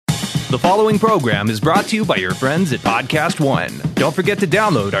The following program is brought to you by your friends at Podcast One. Don't forget to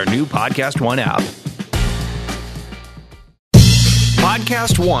download our new Podcast One app.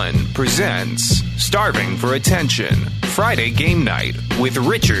 Podcast One presents Starving for Attention, Friday Game Night with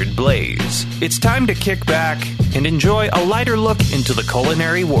Richard Blaze. It's time to kick back and enjoy a lighter look into the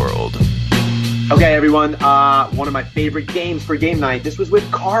culinary world. Okay, everyone, one of my favorite games for game night. This was with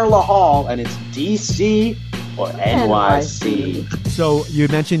Carla Hall, and it's DC or NYC. So you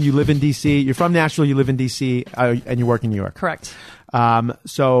mentioned you live in DC. You're from Nashville. You live in DC, and you work in New York. Correct.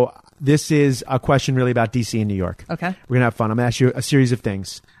 So this is a question really about DC and New York. Okay. We're gonna have fun. I'm gonna ask you a series of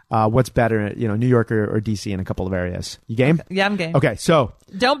things. What's better, New York or DC in a couple of areas? You game? Okay. Yeah, I'm game. Okay, so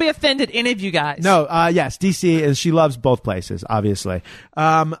don't be offended, any of you guys. No. Yes, DC is. She loves both places, obviously.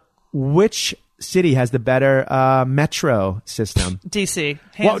 Which city has the better metro system? DC.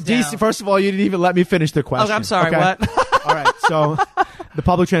 Well, DC. First of all, you didn't even let me finish the question. Oh, I'm sorry. Okay? What? All right. So the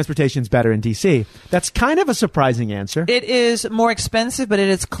public transportation is better in DC. That's kind of a surprising answer. It is more expensive, but it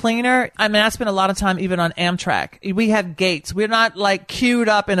is cleaner. I mean, I spend a lot of time even on Amtrak. We have gates. We're not like queued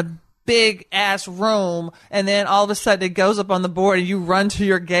up in a big ass room and then all of a sudden it goes up on the board and you run to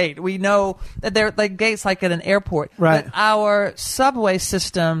your gate. We know that they're like gates like at an airport. Right. But our subway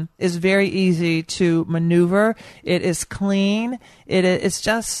system is very easy to maneuver. It is clean. It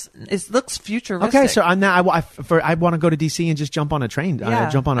looks futuristic. Okay, so I'm now. I want to go to DC and just jump on a train,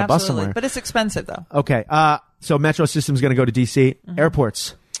 jump on a bus somewhere. But it's expensive though. Okay, so metro system's going to go to DC. Mm-hmm.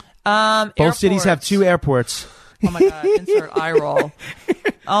 Airports. Both cities have two airports. Oh my God! Insert eye roll.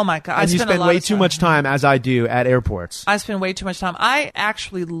 Oh my God! And you spend way too much time, as I do, at airports. I spend way too much time. I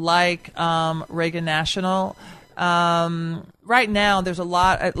actually like Reagan National. Right now, there's a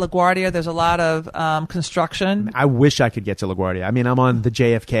lot at LaGuardia. There's a lot of construction. I wish I could get to LaGuardia. I mean, I'm on the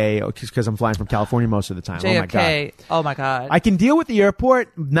JFK because I'm flying from California most of the time. JFK. Oh my God! I can deal with the airport.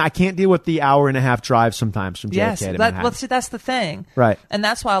 I can't deal with the hour and a half drive sometimes from JFK to Manhattan. Well, see, that's the thing, right? And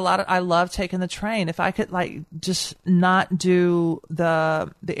that's why I love taking the train. If I could just not do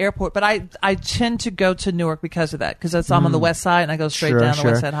the airport, but I tend to go to Newark because of that. Because I'm on the west side and I go straight down the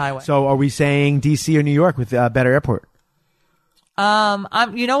West Side Highway. So, are we saying DC or New York with a better airport?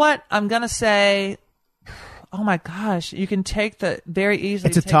 You know what? I'm going to say, oh my gosh, you can take very easily.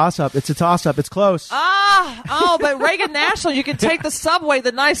 It's a toss-up. It's close. But Reagan National, you can take the subway,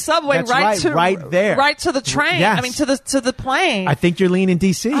 the nice subway right to the train. Yes. I mean, to the plane. I think you're leaning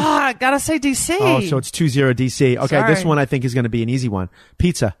DC. I got to say DC. Oh, so it's 2-0 DC. Okay, Sorry. This one I think is going to be an easy one.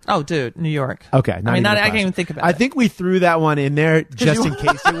 Pizza. Oh, dude, New York. Okay. I can't even think about it. I think we threw that one in there just in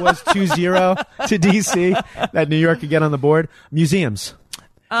case it was 2-0 to DC, that New York could get on the board. Museums.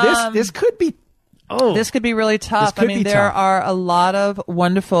 This could be... Oh, this could be really tough. There are a lot of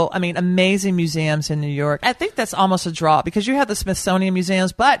wonderful, amazing museums in New York. I think that's almost a draw because you have the Smithsonian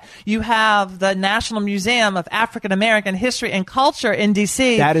Museums, but you have the National Museum of African American History and Culture in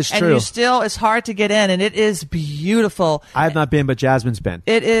D.C. That is true. And it's hard to get in, and it is beautiful. I have not been, but Jasmine's been.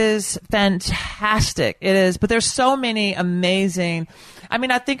 It is fantastic. It is, but there's so many amazing...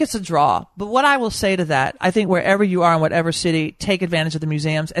 I think it's a draw. But what I will say to that, I think wherever you are in whatever city, take advantage of the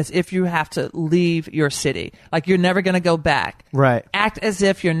museums as if you have to leave your city. Like you're never going to go back. Right. Act as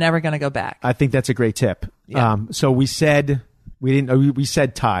if you're never going to go back. I think that's a great tip. Yeah. So we said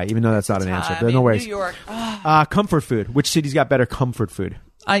tie, even though that's not an answer. But no worries. New York. Comfort food. Which city's got better comfort food?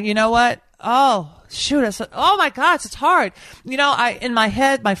 You know what? Oh, shoot. Oh my gosh, it's hard. In my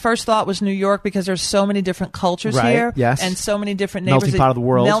head, my first thought was New York because there's so many different cultures here. Yes. And so many different neighbors. Melting pot of the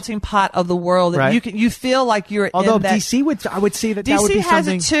world. Melting pot of the world. Right. You feel like you're Although in that. DC I would say that DC would be has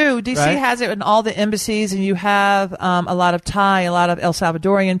something. it too. DC has it in all the embassies, and you have a lot of Thai, a lot of El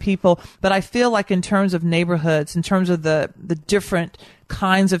Salvadorian people. But I feel like in terms of neighborhoods, in terms of the different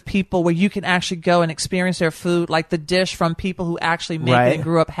kinds of people where you can actually go and experience their food, like the dish from people who actually make it and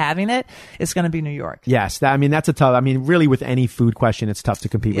grew up having it, it's going to be New York. Yes. That's a tough, really with any food question, it's tough to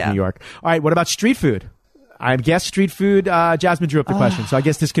compete with New York. All right. What about street food? I guess street food, Jasmine drew up the question. So I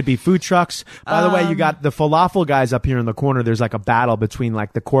guess this could be food trucks. By the way, you got the falafel guys up here in the corner. There's like a battle between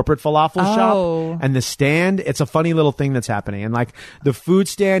like the corporate falafel shop and the stand. It's a funny little thing that's happening. And like the food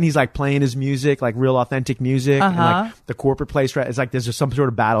stand, he's like playing his music, like real authentic music. And like the corporate place, it's like there's just some sort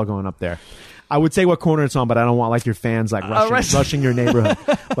of battle going up there. I would say what corner it's on, but I don't want like your fans like rushing your neighborhood.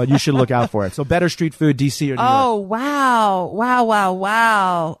 But you should look out for it. So better street food, DC or New York? Oh, wow.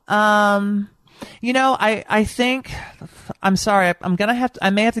 I think I'm sorry. I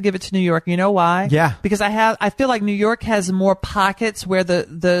may have to give it to New York. You know why? Yeah. Because I feel like New York has more pockets where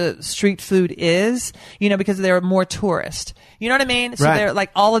the street food is, because there are more tourists. You know what I mean? So they're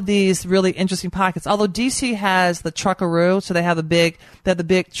like all of these really interesting pockets. Although DC has the Truckaroo, so they have the big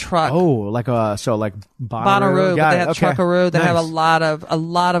truck. Oh, like Bonnaroo. Bonnaroo, but they have Truckaroo. They Nice. have a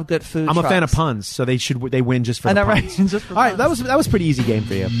lot of good food. I'm trucks. a fan of puns, so they win just for I the know, right? puns. Just for all right, puns. that was a pretty easy game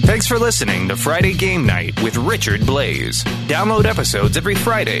for you. Thanks for listening to Friday Game Night with Richard Blaze. Download episodes every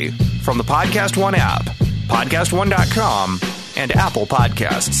Friday from the Podcast One app, podcastone.com, and Apple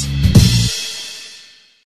Podcasts.